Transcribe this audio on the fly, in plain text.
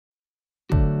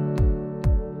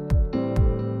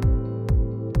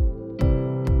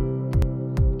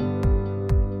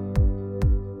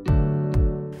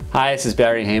Hi, this is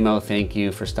Barry Haimo. Thank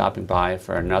you for stopping by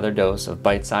for another dose of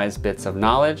bite-sized bits of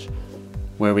knowledge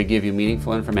where we give you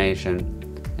meaningful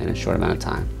information in a short amount of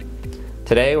time.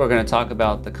 Today we're going to talk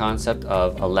about the concept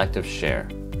of elective share.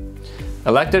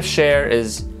 Elective share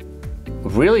is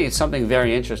really something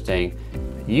very interesting.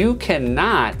 You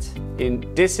cannot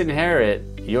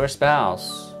disinherit your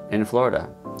spouse in Florida.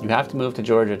 You have to move to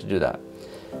Georgia to do that.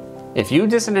 If you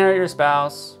disinherit your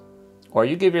spouse, or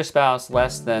you give your spouse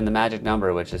less than the magic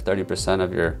number, which is 30%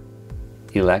 of your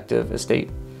elective estate,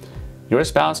 your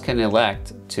spouse can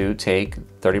elect to take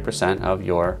 30% of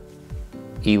your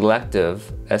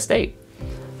elective estate.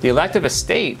 The elective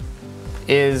estate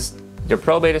is your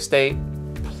probate estate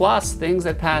plus things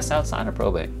that pass outside of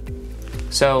probate.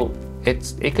 So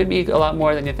it could be a lot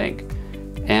more than you think.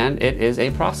 And it is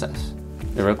a process.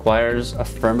 It requires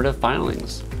affirmative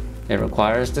filings. It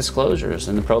requires disclosures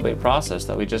in the probate process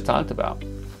that we just talked about.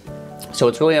 So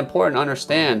it's really important to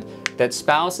understand that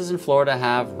spouses in Florida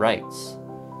have rights.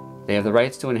 They have the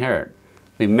rights to inherit.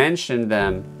 We mentioned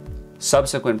them,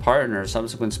 subsequent partners,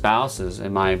 subsequent spouses,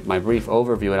 in my brief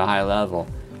overview at a high level.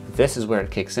 This is where it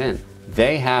kicks in.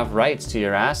 They have rights to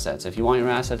your assets. If you want your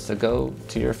assets to go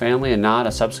to your family and not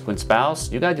a subsequent spouse,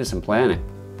 you gotta do some planning.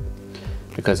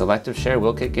 Because elective share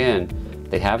will kick in.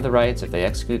 They have the rights. If they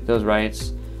execute those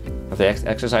rights, if they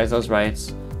exercise those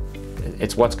rights,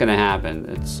 it's what's going to happen.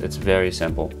 It's very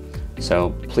simple.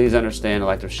 So please understand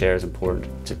elective share is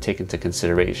important to take into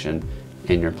consideration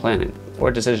in your planning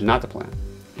or decision not to plan.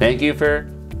 Thank you for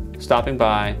stopping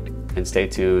by and stay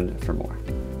tuned for more.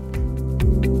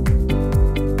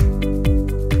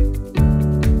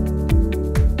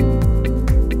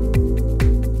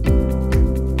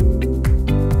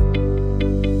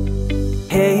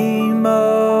 Haimo,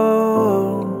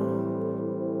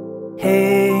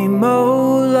 Haimo.